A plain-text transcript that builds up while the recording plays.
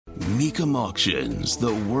Mecum Auctions,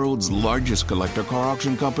 the world's largest collector car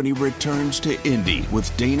auction company, returns to Indy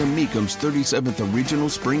with Dana Mecum's 37th Regional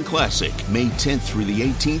Spring Classic, May 10th through the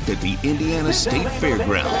 18th at the Indiana State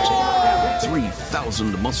Fairgrounds.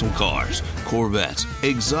 3,000 muscle cars, Corvettes,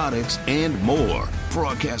 exotics, and more.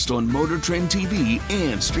 Broadcast on Motor Trend TV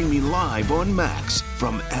and streaming live on Max.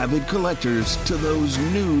 From avid collectors to those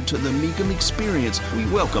new to the Mecum experience, we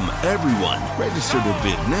welcome everyone. Register to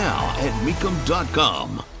bid now at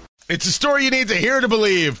Mecum.com. It's a story you need to hear to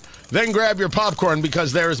believe. Then grab your popcorn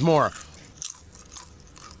because there is more.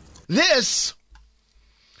 This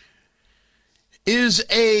is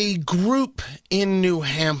a group in New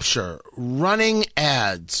Hampshire running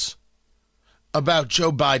ads about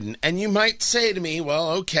Joe Biden. And you might say to me, well,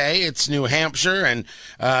 okay, it's New Hampshire and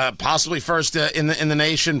possibly first in the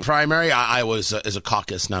nation primary. Iowa is a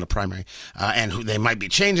caucus, not a primary. And they might be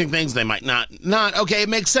changing things. They might not. Okay, it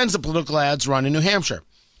makes sense that political ads run in New Hampshire.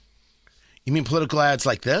 You mean political ads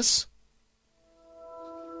like this?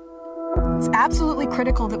 It's absolutely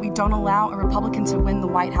critical that we don't allow a Republican to win the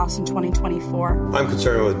White House in 2024. I'm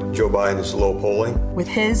concerned with Joe Biden's low polling. With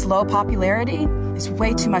his low popularity, it's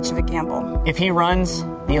way too much of a gamble. If he runs,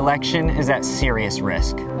 the election is at serious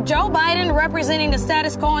risk. Joe Biden representing the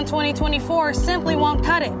status quo in 2024 simply won't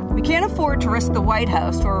cut it. We can't afford to risk the White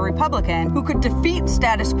House to a Republican who could defeat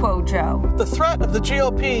status quo Joe. The threat of the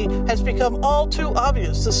GOP has become all too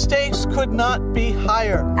obvious. The stakes could not be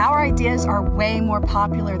higher. Our ideas are way more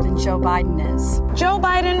popular than Joe Biden is. Joe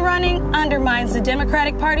Biden running undermines the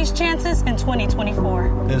Democratic Party's chances in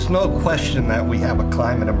 2024. There's no question that we have a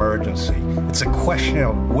climate emergency. It's a question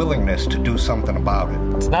of willingness to do something about it.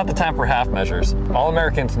 It's not the time for half measures. All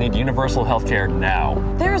Americans need universal health care now.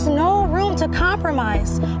 There's no room to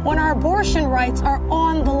compromise when our abortion rights are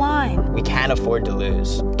on the line. We can't afford to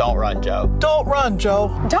lose. Don't run, Joe. Don't run, Joe.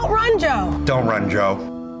 Don't run, Joe. Don't run,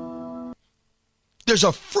 Joe. There's a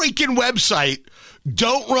freaking website,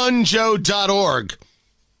 don'trunjoe.org.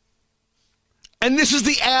 And this is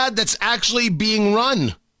the ad that's actually being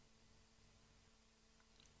run.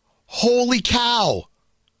 Holy cow.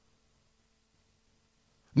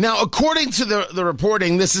 Now, according to the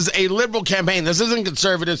reporting, this is a liberal campaign. This isn't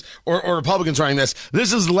conservatives or Republicans running this.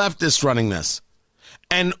 This is leftists running this.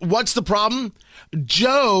 And what's the problem?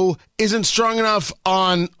 Joe isn't strong enough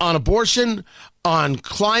on abortion, on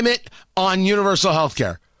climate, on universal health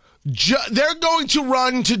care. They're going to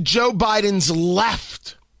run to Joe Biden's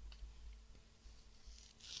left.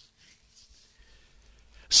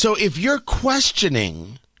 So if you're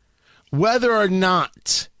questioning whether or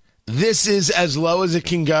not this is as low as it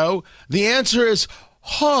can go, the answer is,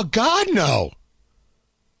 oh, God, no.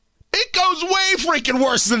 It goes way freaking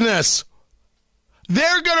worse than this.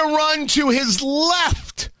 They're going to run to his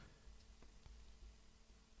left.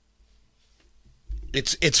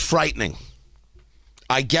 It's frightening.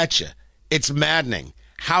 I get you. It's maddening.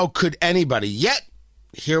 How could anybody? Yet,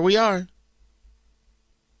 here we are.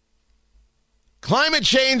 Climate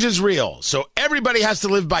change is real, so everybody has to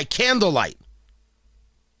live by candlelight.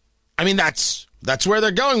 I mean, that's where they're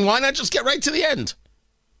going. Why not just get right to the end?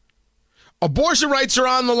 Abortion rights are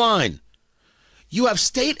on the line. You have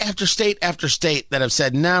state after state after state that have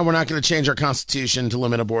said, no, we're not going to change our constitution to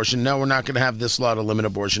limit abortion. No, we're not going to have this law to limit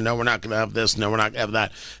abortion. No, we're not going to have this. No, we're not going to have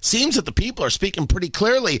that. Seems that the people are speaking pretty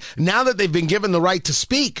clearly now that they've been given the right to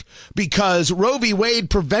speak because Roe v. Wade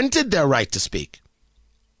prevented their right to speak.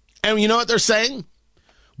 And you know what they're saying?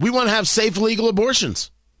 We want to have safe, legal abortions.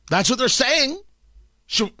 That's what they're saying.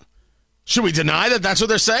 Should we deny that that's what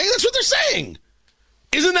they're saying? That's what they're saying.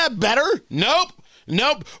 Isn't that better? Nope.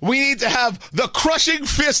 We need to have the crushing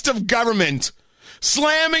fist of government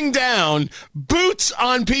slamming down, boots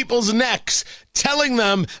on people's necks, telling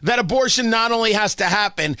them that abortion not only has to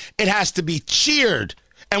happen, it has to be cheered.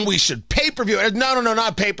 And we should pay-per-view. No,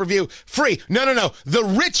 not pay-per-view. Free. No. The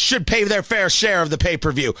rich should pay their fair share of the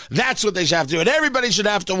pay-per-view. That's what they should have to do. And everybody should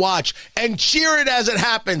have to watch and cheer it as it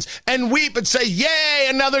happens and weep and say, yay,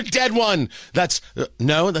 another dead one. That's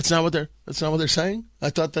not what they're saying.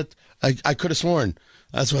 I thought that I could have sworn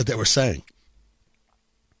that's what they were saying.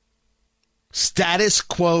 Status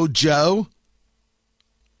quo Joe.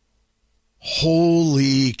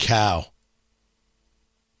 Holy cow.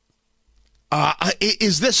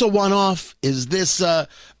 Is this a one-off? Is this a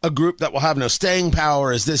group that will have no staying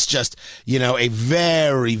power? Is this just, a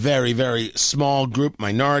very, very, very small group,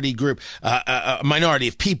 minority a minority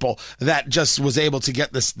of people that just was able to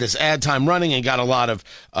get this ad time running and got a lot of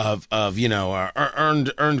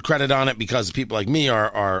earned credit on it because people like me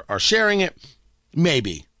are sharing it?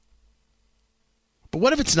 Maybe. But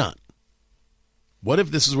what if it's not? What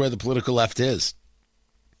if this is where the political left is?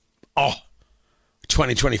 Oh,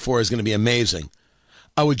 2024 is going to be amazing.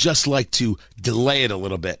 I would just like to delay it a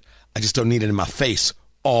little bit. I just don't need it in my face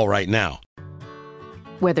all right now.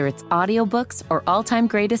 Whether it's audiobooks or all-time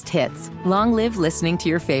greatest hits, long live listening to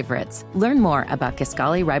your favorites. Learn more about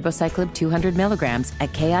Kisqali Ribociclib 200 milligrams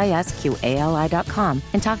at KISQALI.com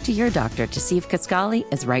and talk to your doctor to see if Kisqali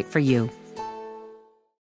is right for you.